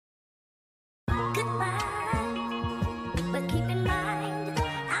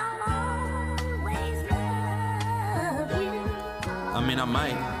I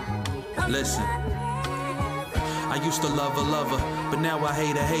might. Listen. I used to love a lover, but now I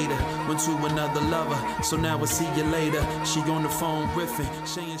hate a hater. Went to another lover, so now I see you later. She on the phone riffing,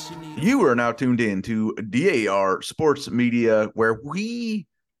 saying she need. You are now tuned in to DAR Sports Media, where we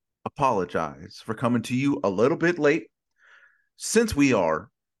apologize for coming to you a little bit late. Since we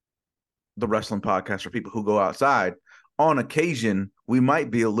are the wrestling podcast for people who go outside, on occasion, we might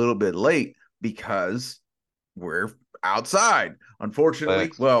be a little bit late because we're outside. Unfortunately,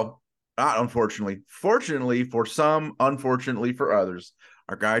 Thanks. well, not unfortunately, fortunately for some, unfortunately for others,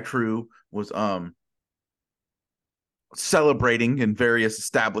 our guy True was celebrating in various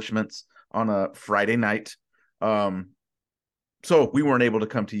establishments on a Friday night. So we weren't able to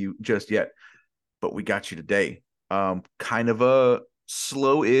come to you just yet, but we got you today. Kind of a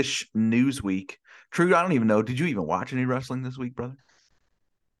slow-ish news week. True, I don't even know. Did you even watch any wrestling this week, brother?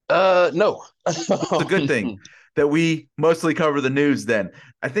 No. It's a good thing that we mostly cover the news then.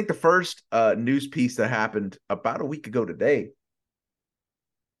 I think the first news piece that happened about a week ago today,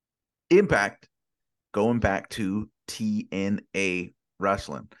 Impact going back to TNA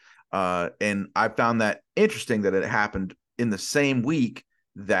wrestling. And I found that interesting that it happened in the same week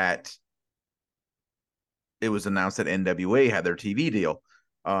that it was announced that NWA had their TV deal.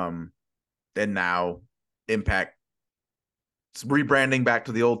 And now Impact rebranding back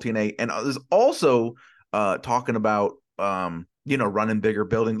to the old TNA. And there's also talking about running bigger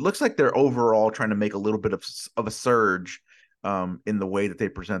buildings. Looks like they're overall trying to make a little bit of a surge in the way that they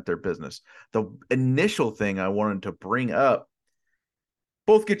present their business. The initial thing I wanted to bring up,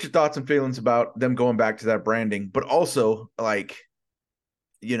 both get your thoughts and feelings about them going back to that branding, but also we're,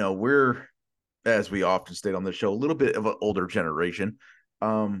 as we often state on the show, a little bit of an older generation.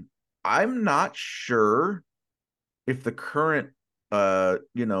 I'm not sure if the current the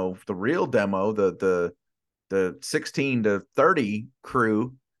real demo, the 16 to 30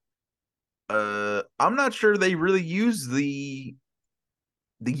 crew, I'm not sure they really use the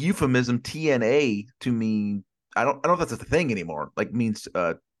euphemism TNA to mean, I don't know if that's a thing anymore, like means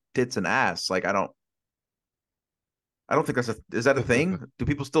tits and ass. Like I don't think is that a thing? Do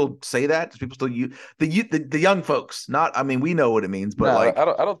people still say that? Do people still use the young folks? Not, I mean, we know what it means, but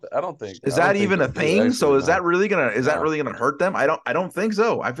I don't think is that even a thing? So is that really gonna hurt them? I don't think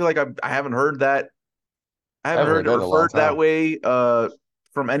so. I feel like I haven't heard that. I haven't heard it referred that way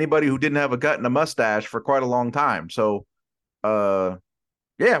from anybody who didn't have a gut and a mustache for quite a long time. So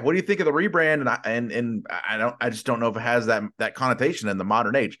yeah, what do you think of the rebrand? And I just don't know if it has that connotation in the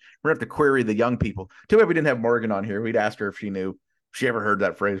modern age. We're gonna have to query the young people. Too bad we didn't have Morgan on here. We'd ask her if she knew, if she ever heard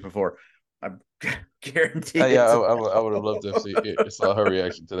that phrase before. I guarantee. Yeah, I would have loved to see saw her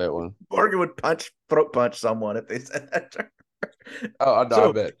reaction to that one. Morgan would throat punch someone if they said that. Oh no, So,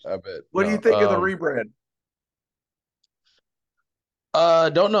 I bet. What do you think of the rebrand?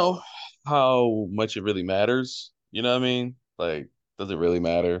 Don't know how much it really matters. You know what I mean? Like, does it really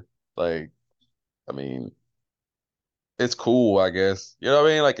matter? Like, I mean, it's cool, I guess. You know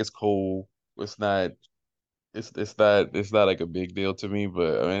what I mean? Like, it's cool. It's not like a big deal to me,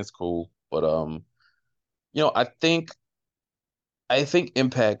 but I mean, it's cool. But I think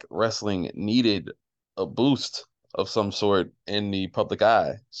Impact Wrestling needed a boost of some sort in the public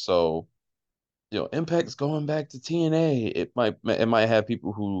eye. So, Impact's going back to TNA. It might have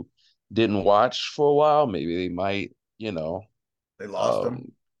people who didn't watch for a while. Maybe they might, They lost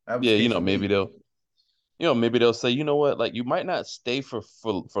them. Yeah, maybe they'll say, you know what, like you might not stay for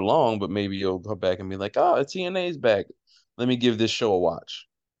long, but maybe you'll go back and be like, oh, TNA's back. Let me give this show a watch.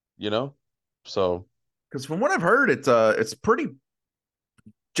 So because from what I've heard, it's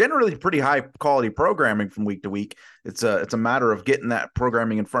generally pretty high quality programming from week to week. It's a matter of getting that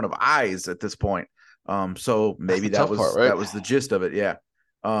programming in front of eyes at this point. So maybe that was part, right? That was the gist of it. Yeah.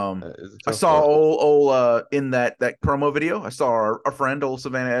 I saw old in that promo video, I saw our friend old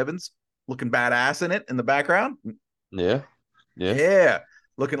Savannah Evans looking badass in it in the background. Yeah.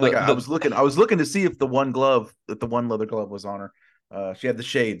 Looking like I was looking to see if the one leather glove was on her. She had the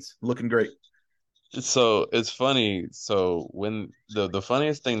shades, looking great. So it's funny. So when the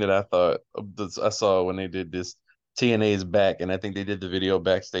funniest thing that I saw when they did this TNA's back, and I think they did the video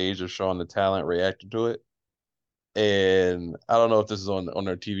backstage of showing the talent reacting to it. And I don't know if this is on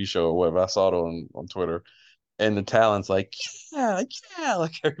their TV show or whatever. I saw it on Twitter, and the talent's like, yeah,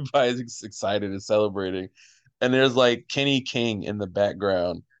 like everybody's excited and celebrating. And there's like Kenny King in the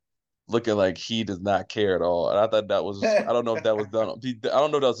background looking like he does not care at all. And I thought that was, I don't know if that was done. I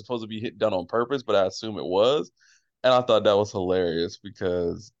don't know if that was supposed to be done on purpose, but I assume it was. And I thought that was hilarious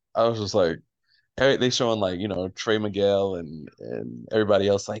because I was just like, hey, they showing like, Trey Miguel and everybody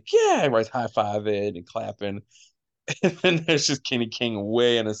else like, yeah, everybody's high-fiving and clapping. And then there's just Kenny King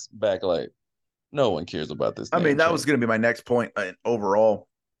way in his back, like, no one cares about this I name mean, that change. was going to be my next point overall.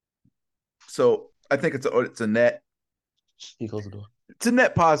 So I think it's a net. He closed the door. It's a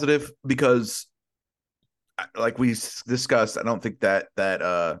net positive because, like we discussed, I don't think that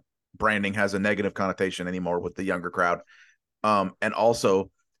branding has a negative connotation anymore with the younger crowd. And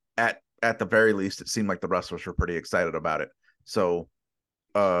also at the very least, it seemed like the wrestlers were pretty excited about it. So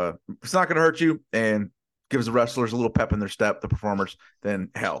it's not going to hurt you and gives the wrestlers a little pep in their step, the performers. Then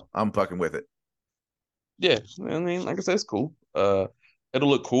hell, I'm fucking with it. Yeah, I mean, like I said, it's cool. It'll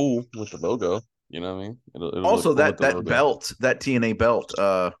look cool with the logo. You know what I mean? It'll look Also, cool with the that logo. belt, that TNA belt,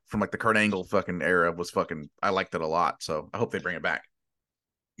 from like the Kurt Angle fucking era was fucking. I liked it a lot. So I hope they bring it back.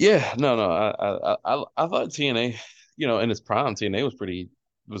 Yeah, no, no. I thought TNA, in its prime, TNA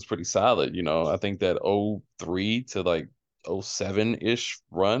was pretty solid. I think that 03 to like 07-ish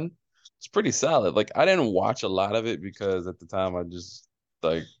run, it's pretty solid. Like I didn't watch a lot of it because at the time I just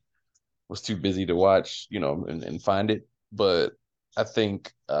like was too busy to watch, and find it. But I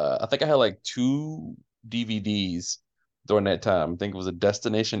think I had like two DVDs during that time. I think it was a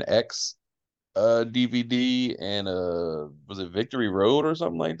Destination X DVD and was it Victory Road or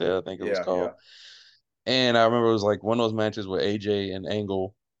something like that? I think it was Yeah, yeah. called. And I remember it was like one of those matches where AJ and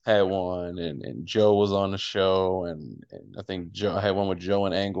Angle had one, and Joe was on the show, and I think Joe I had one with Joe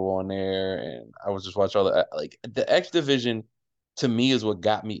and Angle on there, and I was just watching all the like the X division to me is what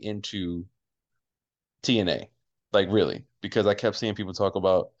got me into TNA, like really, because I kept seeing people talk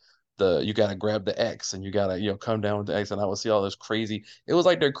about you gotta grab the X and you gotta come down with the X, and I would see all this crazy. It was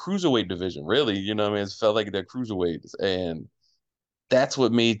like their cruiserweight division, really. What I mean, it felt like their cruiserweights, and that's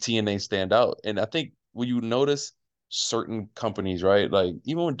what made TNA stand out. And I think when you notice certain companies, right, like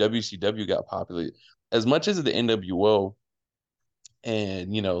even when WCW got popular, as much as the NWO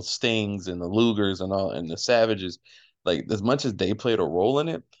and Stings and the Lugers and all and the Savages, like as much as they played a role in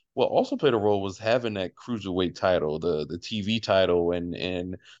it, what also played a role was having that cruiserweight title, the TV title,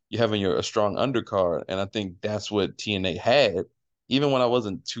 and you having a strong undercard. And I think that's what TNA had. Even when I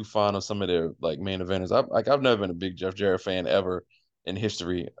wasn't too fond of some of their like main eventers, I've never been a big Jeff Jarrett fan ever in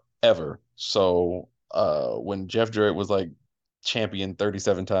history ever. So when Jeff Jarrett was like champion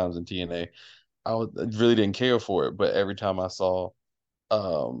 37 times in TNA, I really didn't care for it. But every time I saw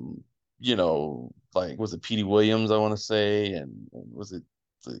like was it Petey Williams, I want to say, and was it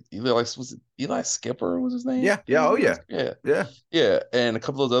Eli Skipper was his name? Yeah, yeah, oh yeah. Yeah, Yeah. yeah, and a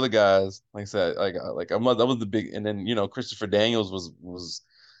couple of those other guys, like I said, I was the big, and then Christopher Daniels was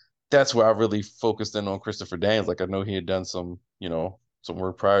that's where I really focused in on Christopher Daniels. Like I know he had done some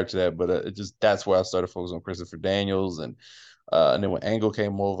work prior to that, but that's where I started focusing on Christopher Daniels, and then when Angle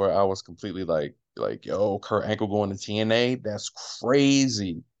came over, I was completely like, yo, Kurt Angle going to TNA, that's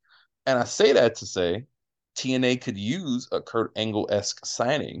crazy. And I say that to say TNA could use a Kurt Angle-esque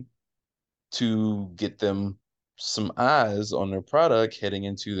signing to get them some eyes on their product heading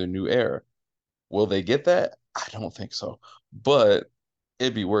into their new era. Will they get that? I don't think so, but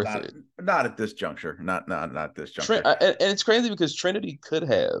it'd be worth Not it. not at this juncture. Not at this juncture. And it's crazy because Trinity could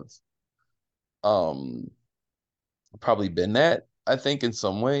have um probably been that, I think, in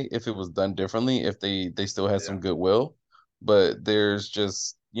some way, if it was done differently, if they still had Yeah. some goodwill. But there's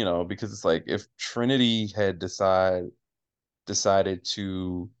just, because it's like if Trinity had decided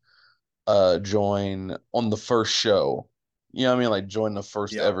to join on the first show, you know what I mean? Like join the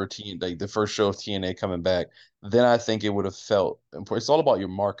first Yeah. ever like the first show of TNA coming back, then I think it would have felt important. It's all about your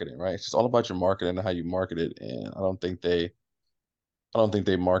marketing, right? It's just all about your marketing and how you market it. And I don't think they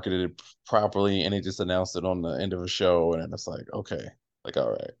marketed it properly, and they just announced it on the end of a show, and it's like, okay, like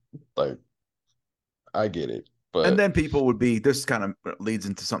all right, like I get it, And but then people would be, this kind of leads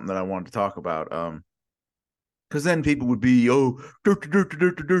into something that I wanted to talk about. Because then people would be, oh, former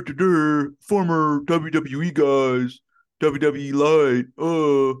WWE guys, WWE light.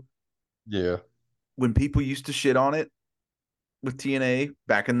 yeah, When people used to shit on it with TNA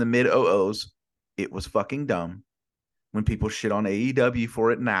back in the mid OOs, it was fucking dumb. When people shit on AEW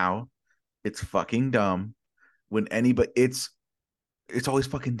for it now, it's fucking dumb. When anybody, it's always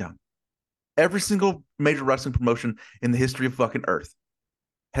fucking dumb. Every single major wrestling promotion in the history of fucking Earth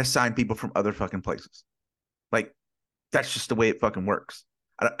has signed people from other fucking places. Like, that's just the way it fucking works.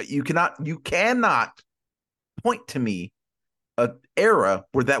 You cannot point to me a era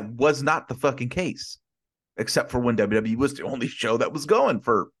where that was not the fucking case, except for when WWE was the only show that was going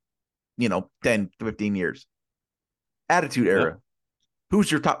for 10 to 15 years. Attitude yeah, Era.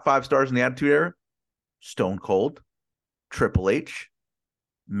 Who's your top 5 stars in the Attitude Era? Stone Cold, Triple H,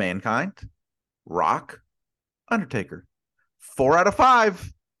 Mankind, Rock, Undertaker. 4 out of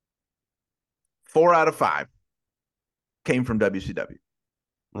 5. 4 out of 5. came from WCW.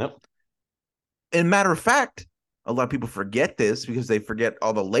 Yep. And matter of fact, a lot of people forget this because they forget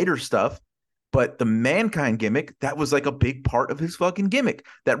all the later stuff. But the Mankind gimmick, that was like a big part of his fucking gimmick.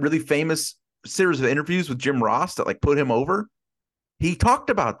 That really famous series of interviews with Jim Ross that like put him over. He talked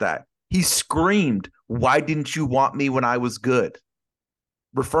about that. He screamed, "Why didn't you want me when I was good?"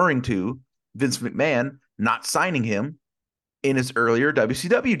 Referring to Vince McMahon not signing him in his earlier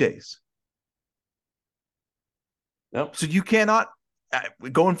WCW days. Yep. So you cannot,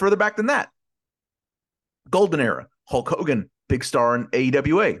 going further back than that, Golden Era, Hulk Hogan, big star in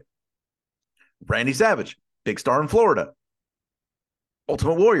AEWA. Randy Savage, big star in Florida.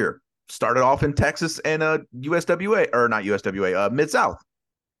 Ultimate Warrior, started off in Texas and USWA, or not USWA, Mid-South.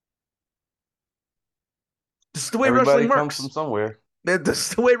 This is the way Everybody wrestling comes works. from somewhere. This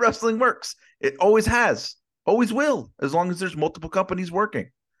is the way wrestling works. It always has, always will, as long as there's multiple companies working.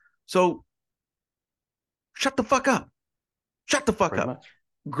 So shut the fuck up. Shut the fuck Pretty up. much.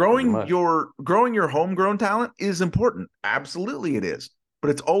 Growing your homegrown talent is important. Absolutely it is. But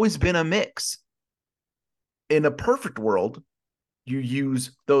it's always been a mix. In a perfect world, you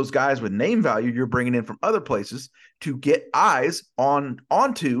use those guys with name value you're bringing in from other places to get eyes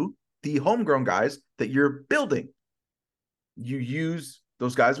onto the homegrown guys that you're building. You use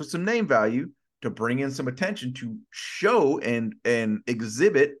those guys with some name value to bring in some attention to show and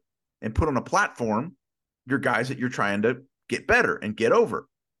exhibit and put on a platform your guys that you're trying to get better and get over.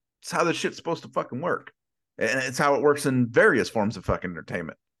 It's how this shit's supposed to fucking work. And it's how it works in various forms of fucking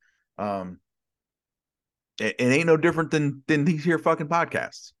entertainment. It ain't no different than these here fucking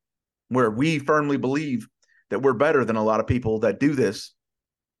podcasts, where we firmly believe that we're better than a lot of people that do this.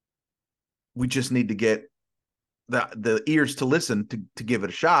 We just need to get the ears to listen to give it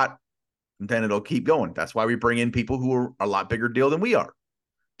a shot, and then it'll keep going. That's why we bring in people who are a lot bigger deal than we are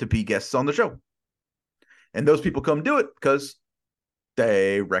to be guests on the show. And those people come do it because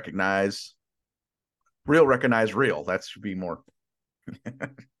they recognize real. That should be more.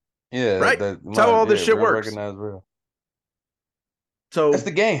 Yeah, right. That's how all this shit works. Recognize real. So that's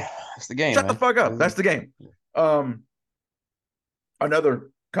the game. That's the game. Shut man. the fuck up. That's the game.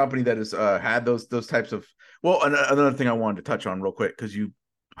 Another company that has had those types of. Well, another thing I wanted to touch on real quick because you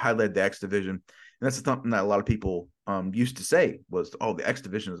highlighted the X Division, and that's something that a lot of people used to say was, "Oh, the X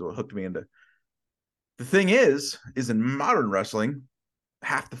Division is what hooked me into." The thing is in modern wrestling,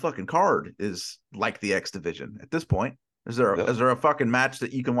 half the fucking card is like the X Division at this point. Is there a fucking match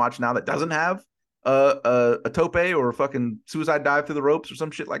that you can watch now that doesn't have a tope or a fucking suicide dive through the ropes or some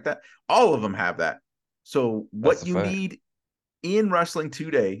shit like that? All of them have that. So what you need in wrestling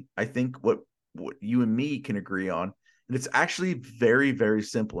today, I think what you and me can agree on, and it's actually very, very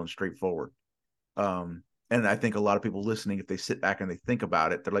simple and straightforward. And I think a lot of people listening, if they sit back and they think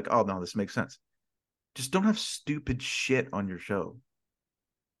about it, they're like, "Oh no, this makes sense." Just don't have stupid shit on your show.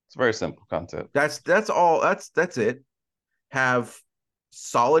 It's a very simple concept. That's all. That's it. Have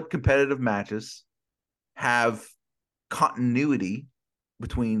solid competitive matches, have continuity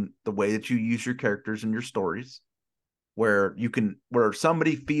between the way that you use your characters and your stories, where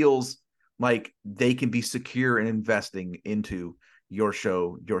somebody feels like they can be secure in investing into your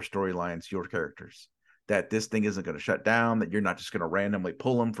show, your storylines, your characters, that this thing isn't going to shut down, that you're not just going to randomly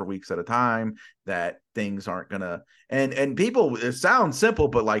pull them for weeks at a time, that things aren't going to, and people, it sounds simple,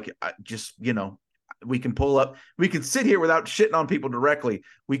 but like, just, we can sit here without shitting on people directly.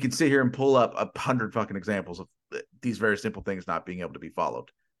 We can sit here and pull up 100 fucking examples of these very simple things not being able to be followed.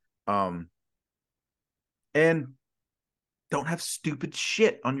 And don't have stupid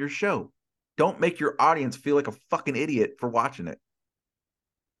shit on your show. Don't make your audience feel like a fucking idiot for watching it.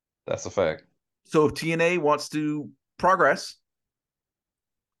 That's a fact. So if TNA wants to progress,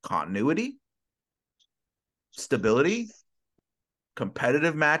 continuity, stability,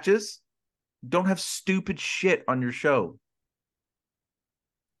 competitive matches, don't have stupid shit on your show.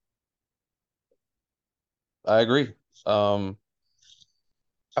 I agree. I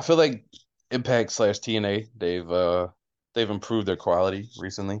feel like Impact / TNA, they've improved their quality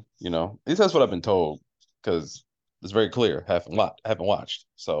recently. At least that's what I've been told, because it's very clear. Haven't watched.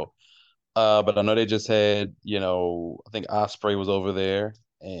 So, but I know they just had, I think Osprey was over there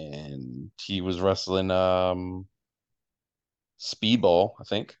and he was wrestling Speedball, I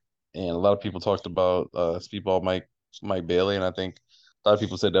think, and a lot of people talked about Speedball Mike Bailey, and I think a lot of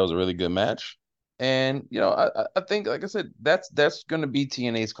people said that was a really good match. And I think, like I said, that's going to be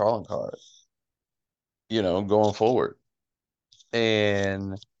TNA's calling card, going forward.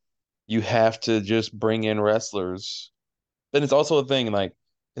 And you have to just bring in wrestlers. And it's also a thing, like,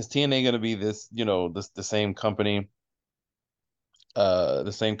 is TNA going to be this, the same company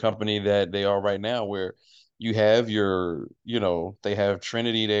that they are right now, where You have they have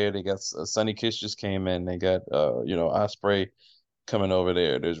Trinity there. They got Sunny Kiss just came in. They got Osprey coming over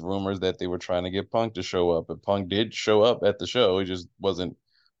there. There's rumors that they were trying to get Punk to show up, and Punk did show up at the show. He just wasn't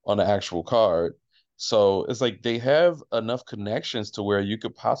on the actual card. So it's like they have enough connections to where you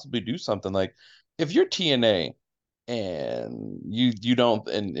could possibly do something. Like if you're TNA and you don't,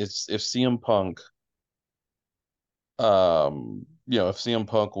 and it's if CM Punk if CM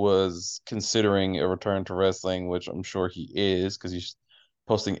Punk was considering a return to wrestling, which I'm sure he is because he's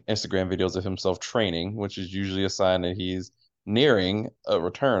posting Instagram videos of himself training, which is usually a sign that he's nearing a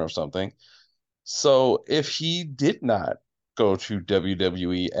return or something. So if he did not go to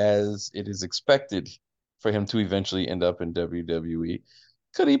WWE as it is expected for him to eventually end up in WWE,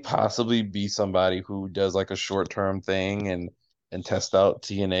 could he possibly be somebody who does like a short-term thing and test out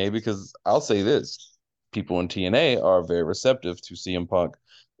TNA? Because I'll say this, people in TNA are very receptive to CM Punk,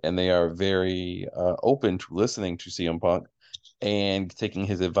 and they are very open to listening to CM Punk and taking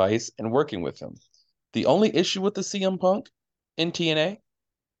his advice and working with him. The only issue with the CM Punk in TNA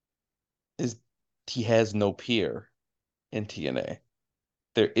is he has no peer in TNA.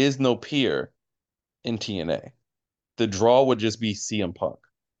 There is no peer in TNA. The draw would just be CM Punk.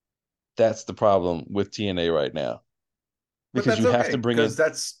 That's the problem with TNA right now. But Because that's you have okay to bring in.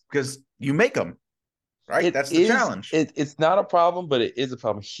 because you make them, right? It That's the is. challenge. It's not a problem, but it is a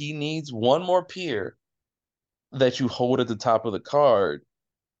problem. He needs one more peer that you hold at the top of the card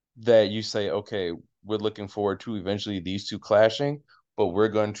that you say, okay, we're looking forward to eventually these two clashing, but we're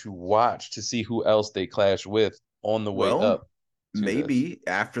going to watch to see who else they clash with on the way Well, up to this. maybe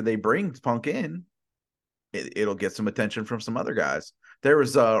after they bring Punk in, it'll get some attention from some other guys. There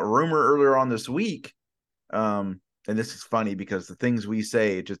was a rumor earlier on this week, and this is funny because the things we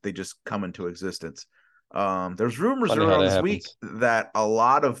say they just come into existence. There's rumors Funny earlier how on that this week happens. that a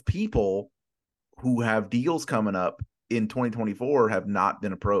lot of people who have deals coming up in 2024 have not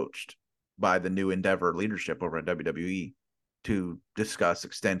been approached by the new Endeavor leadership over at WWE to discuss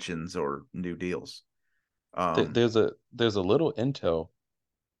extensions or new deals. There's a little intel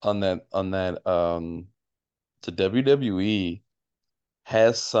on that. The WWE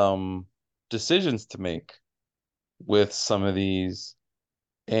has some decisions to make with some of these,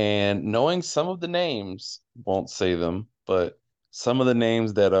 and knowing some of the names, won't say them, but some of the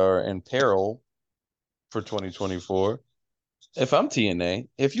names that are in peril for 2024. If I'm TNA,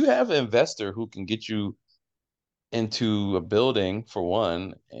 if you have an investor who can get you into a building for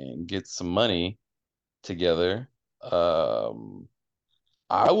one and get some money together,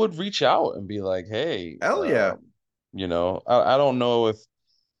 I would reach out and be like, hey, Hell yeah. I don't know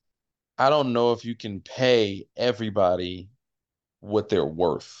if you can pay everybody what they're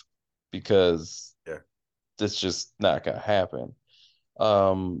worth because Yeah. that's just not gonna happen.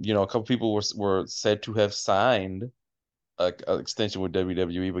 A couple people were said to have signed a extension with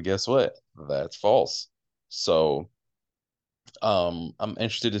WWE, but guess what? That's false. So, I'm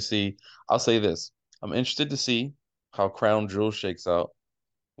interested to see. I'll say this: I'm interested to see how Crown Jewel shakes out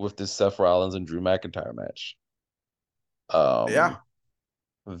with this Seth Rollins and Drew McIntyre match. Yeah.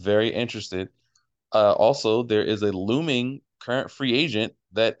 Um, very interested. Also, there is a looming current free agent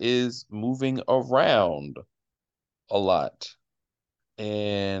that is moving around a lot.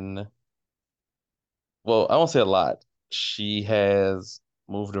 And, well, I won't say a lot. She has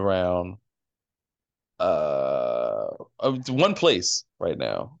moved around to one place right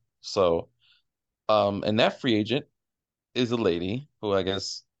now. So, and that free agent is a lady who I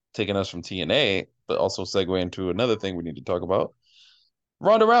guess taking us from TNA, but also segue into another thing we need to talk about.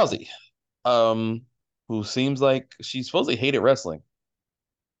 Ronda Rousey, um, who seems like she supposedly hated wrestling.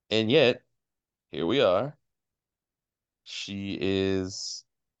 And yet, here we are. She is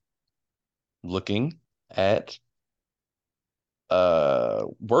looking at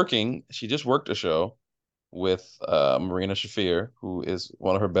working. She just worked a show with Marina Shafir, who is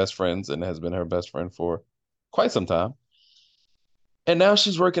one of her best friends and has been her best friend for quite some time. And now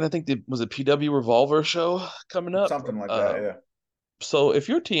she's working, I think was a PW Revolver show coming up. Something like that. Yeah. So if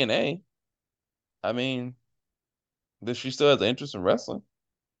you're TNA, I mean, that she still has an interest in wrestling.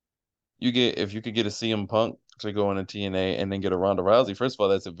 If you could get a CM Punk to go into TNA and then get a Ronda Rousey, first of all,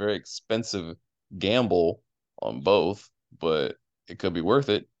 that's a very expensive gamble on both, but it could be worth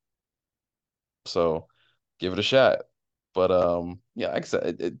it. So give it a shot. But yeah, like I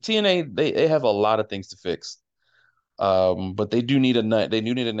said, TNA they have a lot of things to fix. But they do need a name. They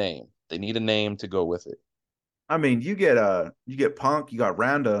need a name to go with it. I mean, you get Punk, you got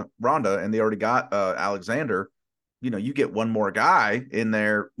Ronda, and they already got Alexander. You get one more guy in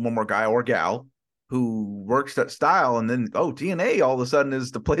there, one more guy or gal who works that style, and then TNA all of a sudden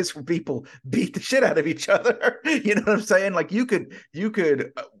is the place where people beat the shit out of each other. You know what I'm saying? Like you could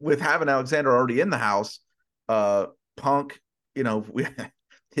with having Alexander already in the house, Punk,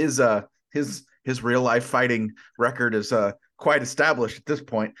 his his real life fighting record is quite established at this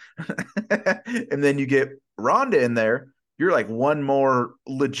point. And then you get Ronda in there, you're like one more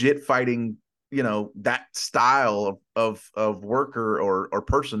legit fighting, that style of worker or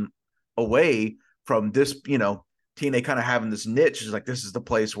person away from this, TNA kind of having this niche. Is like, this is the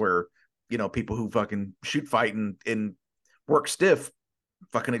place where, people who fucking shoot, fight, and work stiff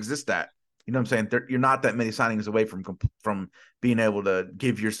fucking exist at. You know what I'm saying? You're not that many signings away from being able to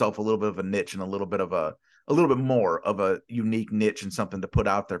give yourself a little bit of a niche and a little bit more of a unique niche and something to put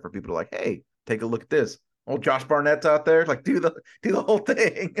out there for people to like, hey, take a look at this. Old Josh Barnett's out there, like do the whole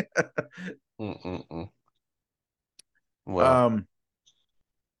thing. Well,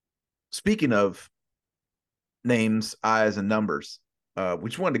 speaking of names, eyes, and numbers, we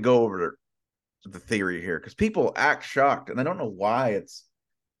just wanted to go over the theory here because people act shocked, and I don't know why.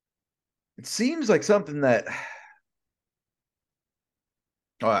 It seems like something that,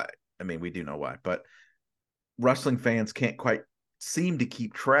 I mean, we do know why, but wrestling fans can't quite seem to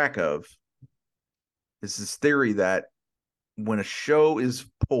keep track of. Is this theory that when a show is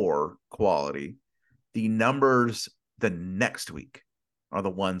poor quality, the numbers the next week are the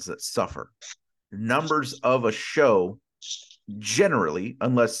ones that suffer. Numbers of a show generally,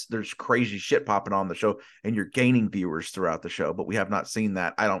 unless there's crazy shit popping on the show and you're gaining viewers throughout the show, but we have not seen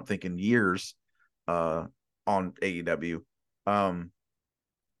that, I don't think, in years on AEW.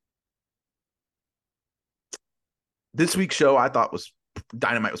 This week's show I thought was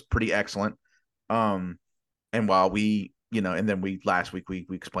Dynamite was pretty excellent. And while we, and then last week we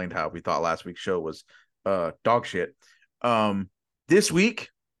explained how we thought last week's show was dog shit. This week,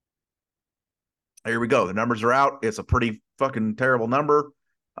 here we go. The numbers are out. It's a pretty fucking terrible number.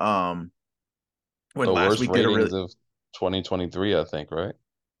 When the last worst week ratings of 2023, I think, right?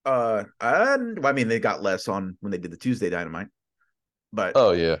 I mean, they got less on when they did the Tuesday Dynamite, but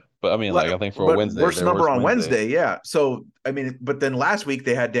yeah, but I mean, like, I think for a Wednesday, worst number on Wednesday, yeah. So I mean, but then last week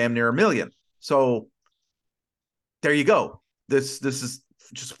they had damn near 1 million. So there you go. This is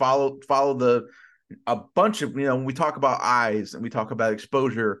just follow a bunch of, when we talk about eyes and we talk about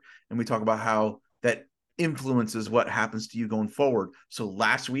exposure and we talk about how that influences what happens to you going forward. So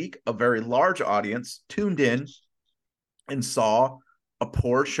last week, a very large audience tuned in and saw a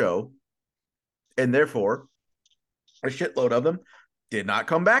poor show, and therefore a shitload of them did not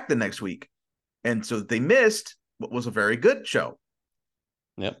come back the next week. And so they missed what was a very good show.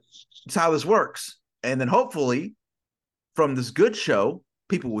 Yep. That's how this works. And then hopefully from this good show,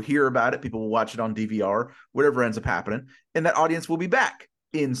 people will hear about it. People will watch it on DVR, whatever ends up happening. And that audience will be back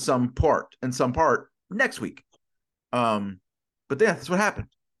in some part next week. But yeah, that's what happened.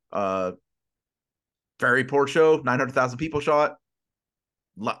 Very poor show. 900,000 people saw it.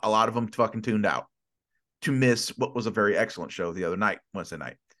 A lot of them fucking tuned out to miss what was a very excellent show the other night, Wednesday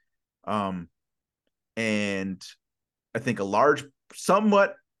night. And I think the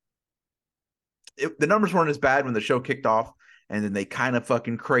numbers weren't as bad when the show kicked off, and then they kind of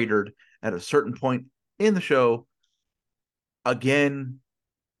fucking cratered at a certain point in the show. Again,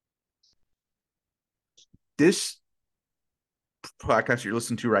 this podcast you're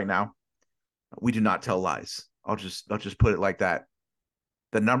listening to right now, we do not tell lies. I'll just put it like that.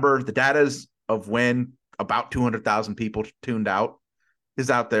 The data's of when about 200,000 people tuned out is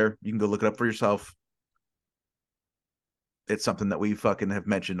out there. You can go look it up for yourself. It's something that we fucking have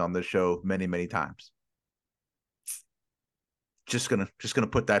mentioned on this show many, many times. Just gonna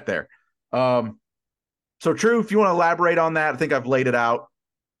put that there. So True, if you want to elaborate on that, I think I've laid it out.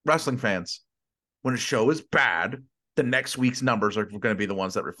 Wrestling fans, when a show is bad, the next week's numbers are going to be the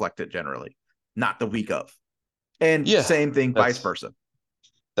ones that reflect it generally, not the week of. And same thing, vice versa.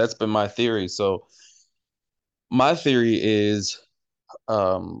 That's been my theory. So my theory is,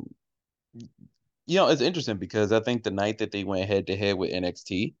 it's interesting because I think the night that they went head to head with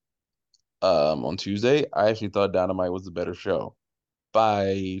NXT on Tuesday, I actually thought Dynamite was the better show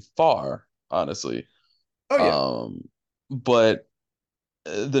by far, honestly. Oh, yeah. But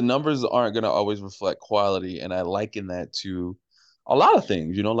the numbers aren't going to always reflect quality. And I liken that to a lot of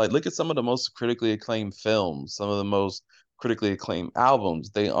things, like look at some of the most critically acclaimed films, some of the most critically acclaimed albums.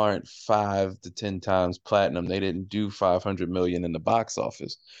 They aren't 5 to 10 times platinum. They didn't do 500 million in the box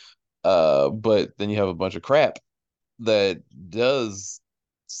office. But then you have a bunch of crap that does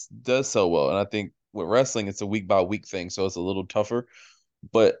so well. And I think with wrestling, it's a week by week thing. So it's a little tougher.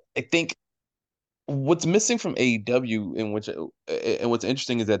 But I think what's missing from AEW, and what's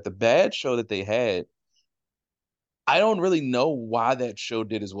interesting is that the bad show that they had, I don't really know why that show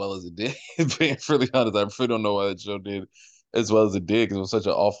did as well as it did. Being really honest, I really don't know why that show did as well as it did because it was such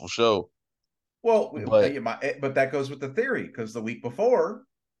an awful show. Well, But but that goes with the theory because the week before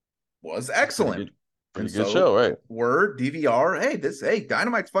was pretty excellent. good, And pretty good so show, right? word DVR, hey,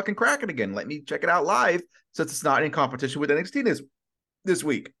 Dynamite's fucking cracking again. Let me check it out live since it's not in competition with NXT this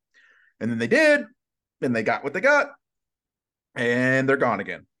week. And then they did, and they got what they got, and they're gone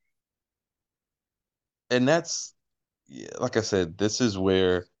again. And that's, yeah, like I said, this is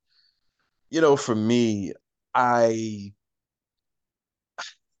where, for me, I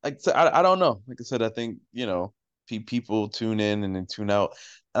like I said, I don't know. Like I said, I think, people tune in and then tune out.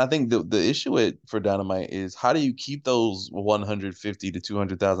 And I think the issue for Dynamite is how do you keep those 150 to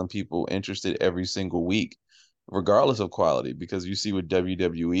 200,000 people interested every single week, regardless of quality? Because you see with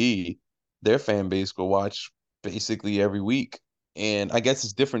WWE, their fan base will watch basically every week. And I guess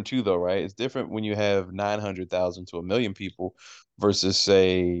it's different too, though, right? It's different when you have 900,000 to a million people versus,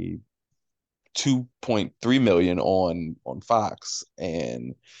 say, 2.3 million on Fox,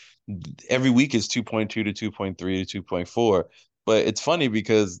 and every week is 2.2 to 2.3 to 2.4. But it's funny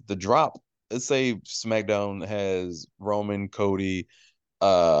because the drop, let's say SmackDown has Roman, Cody,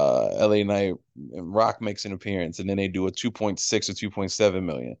 LA Knight, and Rock makes an appearance, and then they do a 2.6 or 2.7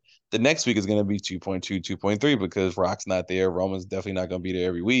 million. The next week is going to be 2.2, 2.3 because Rock's not there. Roman's definitely not going to be there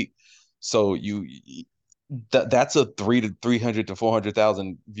every week. So that's a 300 to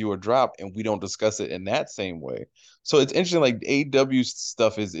 400,000 viewer drop, and we don't discuss it in that same way. So it's interesting. Like AEW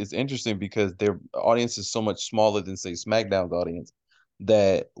stuff is interesting because their audience is so much smaller than, say, SmackDown's audience,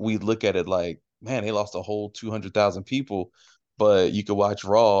 that we look at it like, man, they lost a whole 200,000 people. But you could watch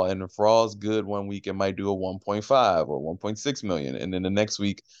Raw, and if Raw's good one week, it might do a 1.5 or 1.6 million, and then the next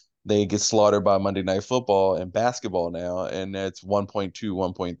week they get slaughtered by Monday Night Football and basketball now, and that's 1.2,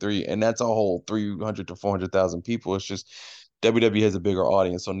 1.3, and that's a whole 300 to 400,000 people. It's just WWE has a bigger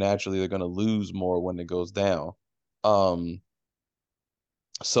audience, so naturally they're going to lose more when it goes down. Um,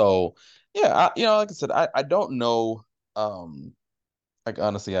 so yeah, like I said, I don't know. Like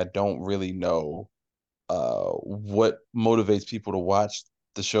honestly, I don't really know what motivates people to watch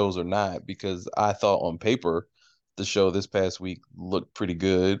the shows or not, because I thought on paper the show this past week looked pretty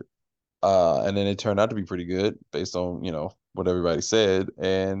good. And then it turned out to be pretty good based on, what everybody said.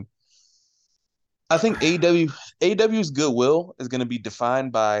 And I think AEW's goodwill is going to be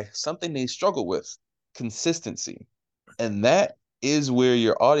defined by something they struggle with: consistency. And that is where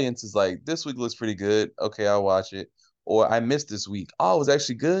your audience is like, this week looks pretty good. Okay, I'll watch it. Or I missed this week. Oh, it was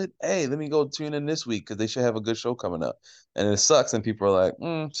actually good. Hey, let me go tune in this week because they should have a good show coming up. And it sucks, and people are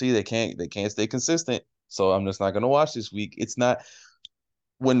like, see, they can't stay consistent. So I'm just not gonna watch this week. It's not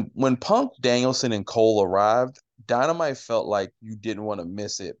when Punk, Danielson, and Cole arrived, Dynamite felt like you didn't want to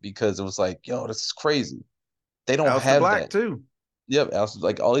miss it because it was like, yo, this is crazy. They don't Aleister have Black that. too. Yep,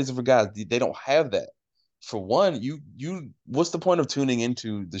 like all these different guys, they don't have that. For one, what's the point of tuning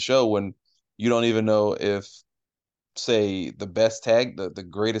into the show when you don't even know if, say, the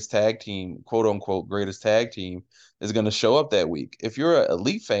greatest tag team, quote unquote greatest tag team, is going to show up that week? If you're an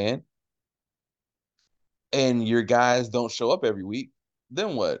elite fan and your guys don't show up every week,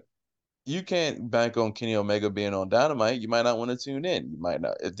 then what? You can't bank on Kenny Omega being on Dynamite. You might not want to tune in. You might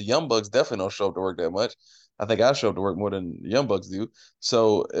not. If the Young Bucks definitely don't show up to work that much. I think I show up to work more than the Young Bucks do.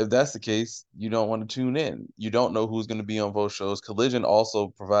 So if that's the case, you don't want to tune in. You don't know who's going to be on both shows. Collision also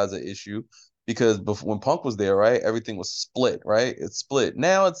provides an issue because when Punk was there, right, everything was split, right? It's split.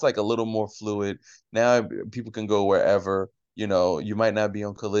 Now it's like a little more fluid. Now people can go wherever. You might not be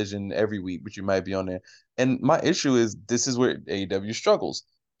on Collision every week, but you might be on there. And my issue is this is where AEW struggles.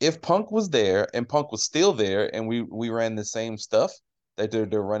 If Punk was there and Punk was still there and we ran the same stuff that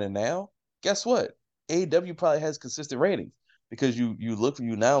they're running now, guess what? AEW probably has consistent ratings because you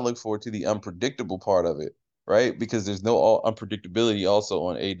now look forward to the unpredictable part of it, right? Because there's no unpredictability also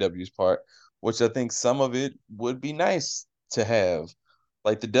on AEW's part, which I think some of it would be nice to have,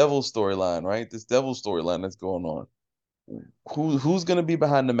 like the Devil storyline, right? This Devil storyline that's going on. Who's gonna be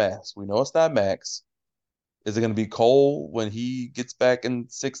behind the mask? We know it's not Max. Is it going to be Cole when he gets back in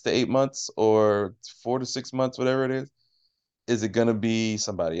 6 to 8 months or 4 to 6 months, whatever it is? Is it going to be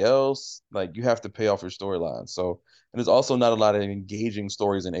somebody else? Like, you have to pay off your storyline. So, and there's also not a lot of engaging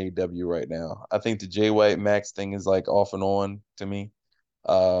stories in AEW right now. I think the Jay White Max thing is like off and on to me.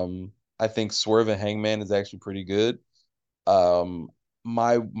 I think Swerve and Hangman is actually pretty good. Um,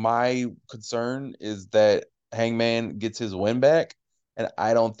 my concern is that Hangman gets his win back, and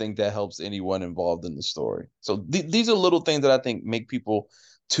I don't think that helps anyone involved in the story. So these are little things that I think make people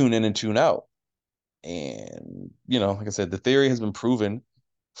tune in and tune out. And, like I said, the theory has been proven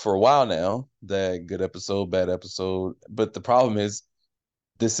for a while now that good episode, bad episode. But the problem is,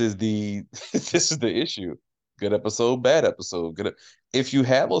 this is the this is the issue. Good episode, bad episode. If you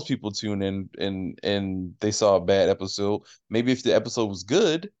have those people tune in and they saw a bad episode, maybe if the episode was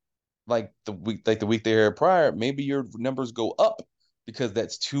good, like the week they heard prior, maybe your numbers go up because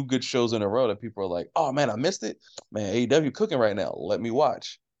that's two good shows in a row that people are like, oh man, I missed it. Man, AEW cooking right now. Let me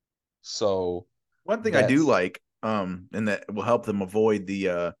watch. So One thing I do that's like, and that will help them avoid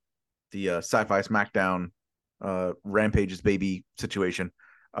the Sci-Fi SmackDown Rampage's baby situation.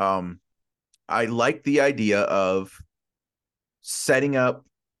 I like the idea of setting up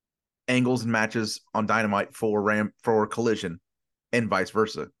angles and matches on Dynamite for Collision, and vice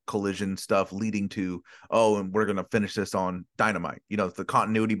versa. Collision stuff leading to, oh, and we're gonna finish this on Dynamite. The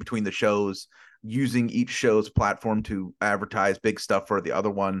continuity between the shows, using each show's platform to advertise big stuff for the other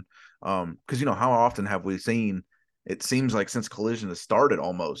one. Because how often have we seen? It seems like since Collision has started,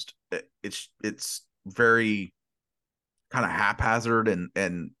 almost it's very kind of haphazard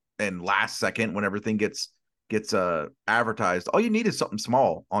and last second when everything gets advertised. All you need is something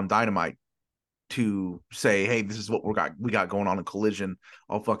small on Dynamite to say, hey, this is what we got going on in Collision.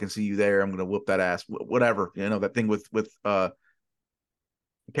 I'll fucking see you there. I'm gonna whoop that ass. Whatever. That thing with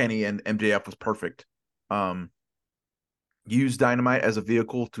Kenny and MJF was perfect. Use Dynamite as a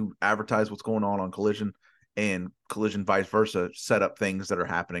vehicle to advertise what's going on Collision, and Collision vice versa, set up things that are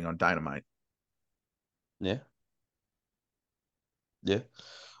happening on Dynamite. yeah. Yeah.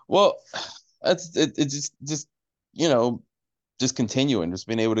 Well, it's just just continuing, just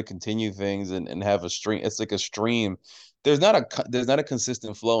being able to continue things and have a stream. It's like a stream. There's not a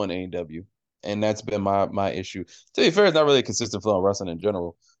consistent flow in AEW, and that's been my issue. To be fair, it's not really a consistent flow in wrestling in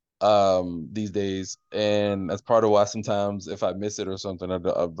general these days, and that's part of why sometimes if I miss it or something, I'm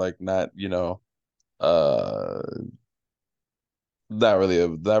like uh not really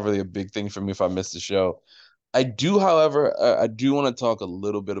a big thing for me if I miss the show. I do, however, I do want to talk a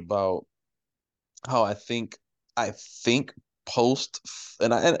little bit about how I think post,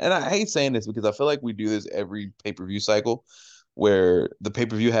 and I hate saying this because I feel like we do this every pay-per-view cycle where the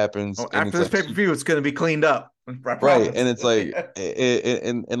pay-per-view happens Oh, and after it's this like pay-per-view, it's going to be cleaned up. I right, promise. and it's like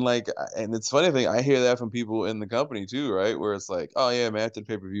and it's funny thing, I hear that from people in the company too, right, where it's like, oh yeah man, after the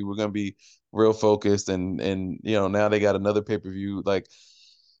pay-per-view we're going to be real focused, and now they got another pay-per-view, like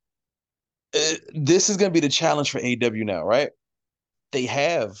this is going to be the challenge for AEW now, right? They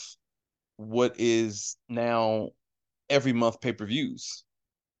have what is now every month pay-per-views,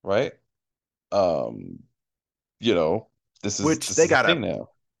 right? Um, you know, this is Which this they is a got to, thing now.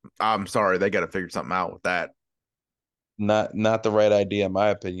 I'm sorry, they got to figure something out with that. Not the right idea in my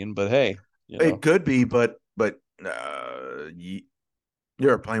opinion, but hey, It could be, but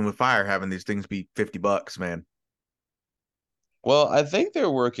you're playing with fire having these things be $50, man. well, I think they're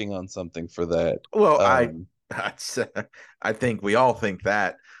working on something for that. Well, Um, I think we all think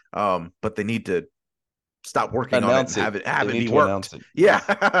that, but they need to stop working on it and Announce it. have They it need be to worked. announce it. Yeah,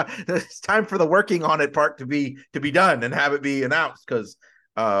 Yes. it's time for the working on it part to be done and have it be announced, because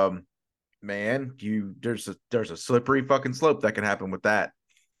man, there's a slippery fucking slope that can happen with that.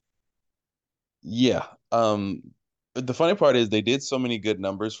 Yeah. But the funny part is they did so many good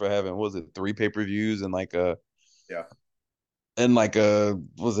numbers for having, what was it, three pay-per-views and Yeah.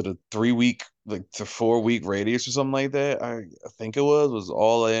 was it a 3 week, like to 4 week radius or something like that? I think it was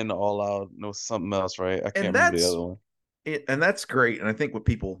all in, all out. No, something else, right? I And can't remember the that's other one. it, and that's great. And I think what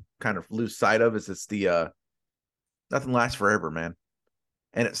people kind of lose sight of is it's the nothing lasts forever, man.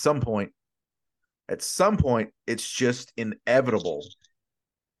 And at some point, it's just inevitable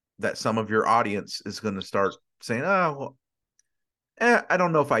that some of your audience is going to start saying, "Oh, well, I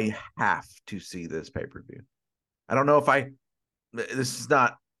don't know if I have to see this pay per view. I don't know if I. This is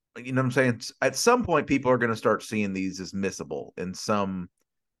not. You know what I'm saying? At some point, people are going to start seeing these as missable in some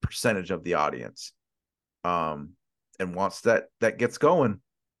percentage of the audience. Um, and once that gets going,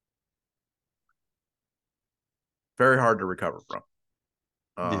 very hard to recover from.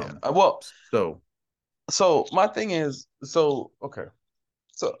 Yeah. Um, Well, so so my thing is, so okay.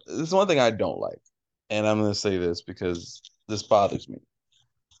 So this is one thing I don't like, and I'm gonna say this because this bothers me.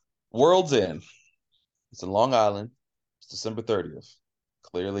 World's End. It's in Long Island. It's December 30th.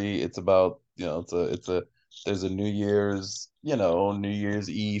 Clearly, it's about, it's a there's a New Year's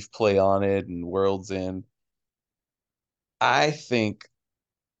Eve play on it, and World's End. I think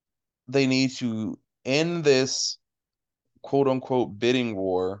they need to end this quote unquote bidding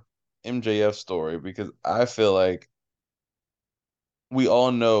war MJF story, because I feel like we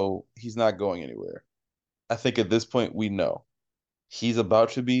all know he's not going anywhere. I think at this point we know he's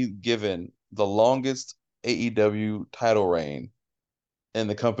about to be given the longest AEW title reign in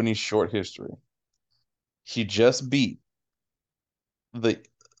the company's short history. He just beat the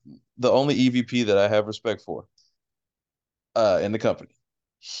only EVP that I have respect for in the company.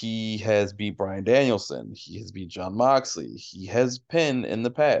 He has beat Bryan Danielson. He has beat Jon Moxley. He has pinned in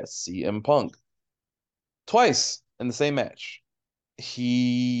the past CM Punk twice in the same match.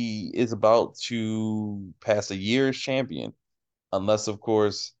 He is about to pass a year as champion, unless of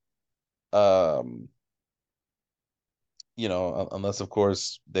course, um, unless of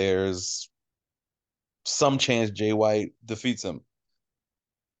course there's some chance Jay White defeats him.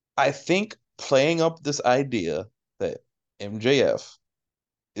 I think playing up this idea that MJF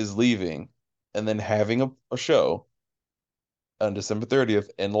is leaving and then having a show on December 30th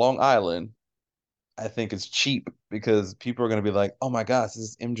in Long Island, I think it's cheap because people are going to be like, oh my gosh, this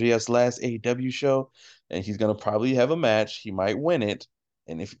is MJF's last AEW show. And he's going to probably have a match. He might win it.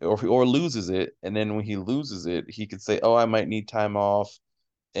 And or loses it. And then when he loses it, he could say, oh, I might need time off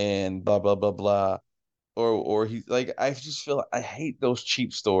and blah, blah, blah, blah. Or he's like, I just feel I hate those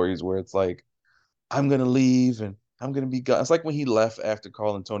cheap stories where it's like, I'm gonna leave and I'm gonna be gone. It's like when he left after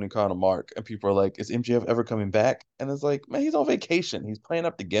calling Tony Khan a mark, and people are like, "Is MJF ever coming back?" And it's like, man, he's on vacation. He's playing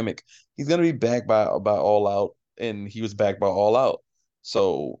up the gimmick. He's gonna be back by All Out, and he was back by All Out.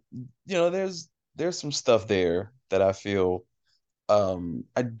 So there's some stuff there that I feel.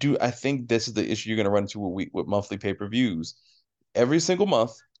 I think this is the issue you're gonna run into with monthly pay-per-views. Every single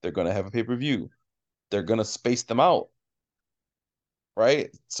month, they're gonna have a pay-per-view. They're gonna space them out, right?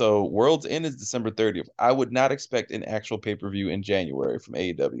 So World's End is December 30th. I would not expect an actual pay-per-view in January from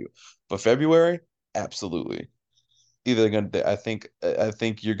AEW. But February, absolutely. Either they're gonna I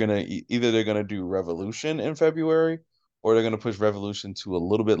think you're gonna either they're gonna do Revolution in February or they're gonna push Revolution to a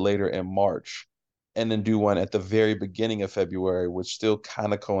little bit later in March and then do one at the very beginning of February, which still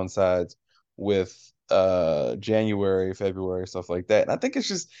kind of coincides with January, February, stuff like that. And I think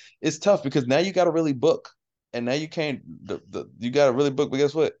it's tough because now you gotta really book. And now you can't you gotta really book, but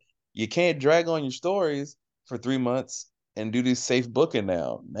guess what? You can't drag on your stories for 3 months and do this safe booking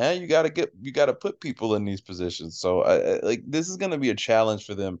now. Now you gotta put people in these positions. So like this is gonna be a challenge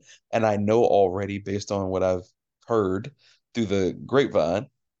for them. And I know already based on what I've heard through the grapevine,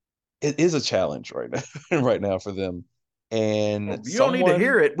 it is a challenge right now right now for them. And You don't need to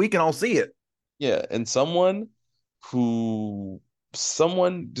hear it. We can all see it. yeah, and who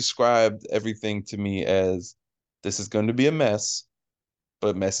someone described everything to me as this is going to be a mess,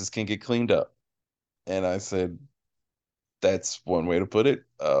 but messes can get cleaned up. And I said, that's one way to put it.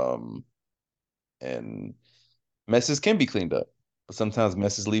 And messes can be cleaned up, but sometimes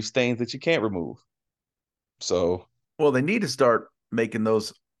messes leave stains that you can't remove. So, well, they need to start making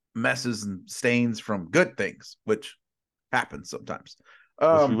those messes and stains from good things, which happens sometimes.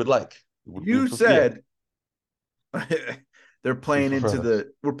 Which we would like. You said they're playing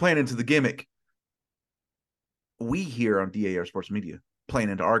we're playing into the gimmick. We here on DAR Sports Media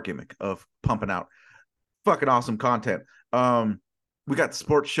playing into our gimmick of pumping out fucking awesome content. We got the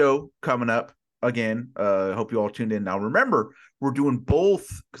sports show coming up again. Hope you all tuned in. Now remember, we're doing both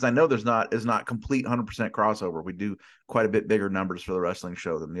because I know is not complete 100% crossover. We do quite a bit bigger numbers for the wrestling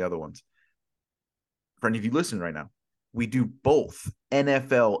show than the other ones. For any of you listening right now, we do both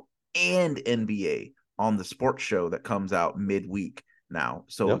NFL and NBA on the sports show that comes out midweek now.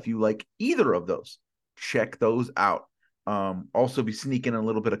 So if you like either of those, check those out. Also be sneaking a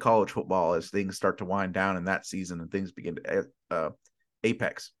little bit of college football as things start to wind down in that season and things begin to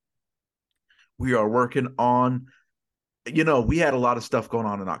apex. We are working on, we had a lot of stuff going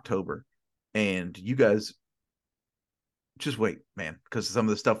on in October, and you guys just wait, man, because some of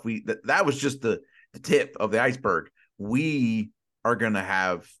the stuff that was just the tip of the iceberg. We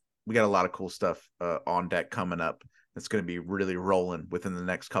got a lot of cool stuff on deck coming up. That's going to be really rolling within the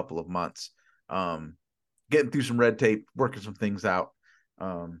next couple of months. Getting through some red tape, working some things out.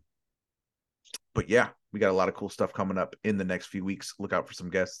 But yeah, we got a lot of cool stuff coming up in the next few weeks. Look out for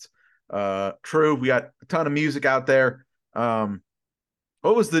some guests. True, we got a ton of music out there. What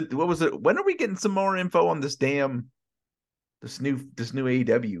was it? When are we getting some more info on this new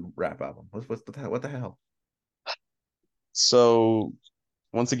AEW rap album? What the hell? So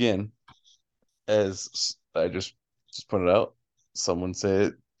once again, as I just put it out, someone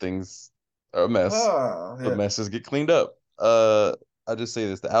said things are a mess, but messes get cleaned up. I just say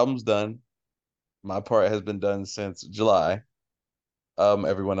this: the album's done. My part has been done since July.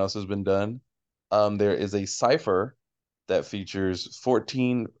 Everyone else has been done. There is a cipher that features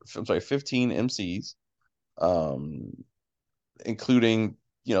 15 MCs, including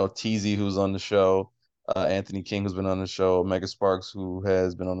TZ, who's on the show, Anthony King, who's been on the show, Mega Sparks, who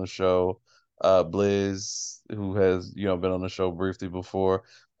has been on the show, Blizz, who has been on the show briefly before,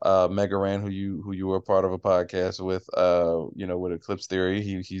 Mega Ran, who you were a part of a podcast with, with Eclipse Theory,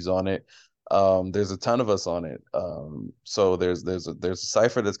 he's on it. There's a ton of us on it. So there's a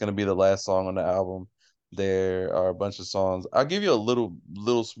cipher that's going to be the last song on the album. There are a bunch of songs. I'll give you a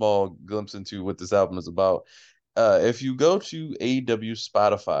little small glimpse into what this album is about. If you go to AEW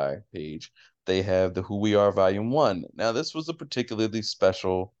Spotify page, they have the Who We Are Volume 1. Now, this was a particularly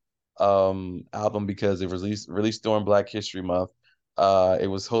special album because it released during Black History Month. It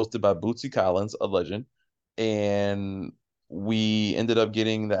was hosted by Bootsy Collins, a legend, and we ended up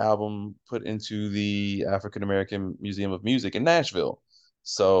getting the album put into the African American Museum of Music in Nashville.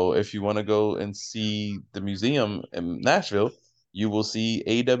 So if you want to go and see the museum in Nashville, you will see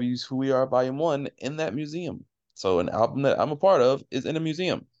AEW's Who We Are Volume 1 in that museum. So an album that I'm a part of is in a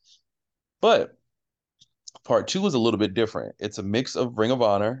museum. But part 2 is a little bit different. It's a mix of Ring of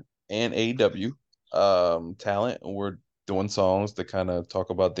Honor and AEW talent. We're doing songs that kind of talk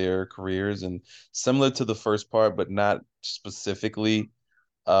about their careers and similar to the first part, but not specifically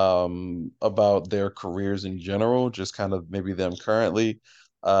about their careers in general, just kind of maybe them currently.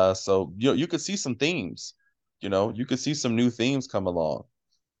 So you could see some themes, you could see some new themes come along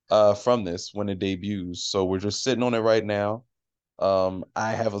from this when it debuts. So we're just sitting on it right now.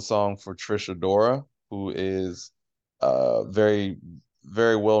 I have a song for Trisha Dora, who is very,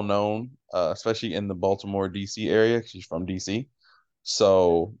 very well known, especially in the Baltimore, DC area. She's from DC.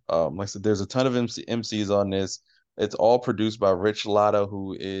 So, like I said, there's a ton of MCs on this. It's all produced by Rich Latta,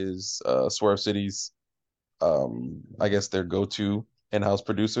 who is Swerve City's, I guess, their go-to in-house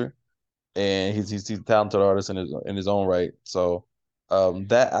producer, and he's a talented artist in his own right. So,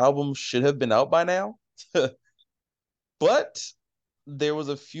 that album should have been out by now, but there was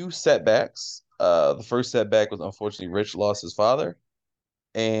a few setbacks. The first setback was unfortunately Rich lost his father,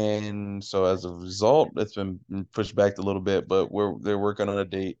 and so as a result, it's been pushed back a little bit. But they're working on a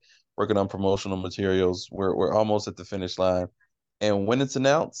date, working on promotional materials. We're almost at the finish line, and when it's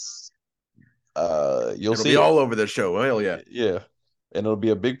announced, you'll It'll see be it. all over the show. Hell yeah. Yeah, and it'll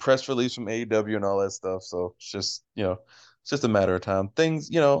be a big press release from AEW and all that stuff. So it's just it's just a matter of time. Things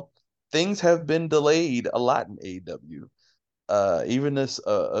have been delayed a lot in AEW. Even this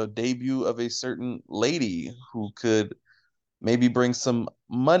a debut of a certain lady who could maybe bring some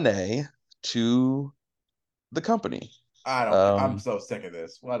money to the company. I'm so sick of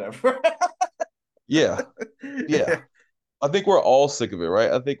this. Whatever. Yeah, yeah. I think we're all sick of it,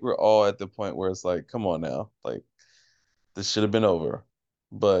 right? I think we're all at the point where it's like, come on now, like this should have been over.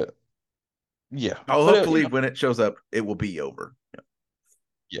 But yeah, I'll but hopefully when it shows up, it will be over.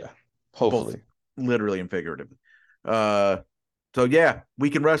 yeah, Both hopefully. literally and figuratively. So yeah,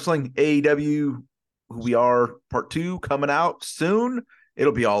 Weekend Wrestling, AEW, Who We Are, Part 2 coming out soon.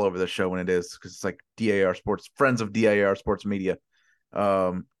 It'll be all over the show when it is, because it's like DAR Sports, friends of DAR Sports Media.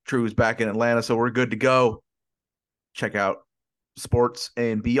 True is back in Atlanta, so we're good to go. Check out sports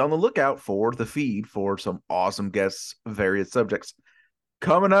and be on the lookout for the feed for some awesome guests, various subjects.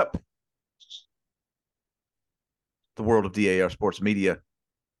 Coming up, the world of DAR Sports Media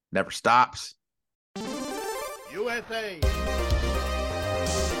never stops. USA.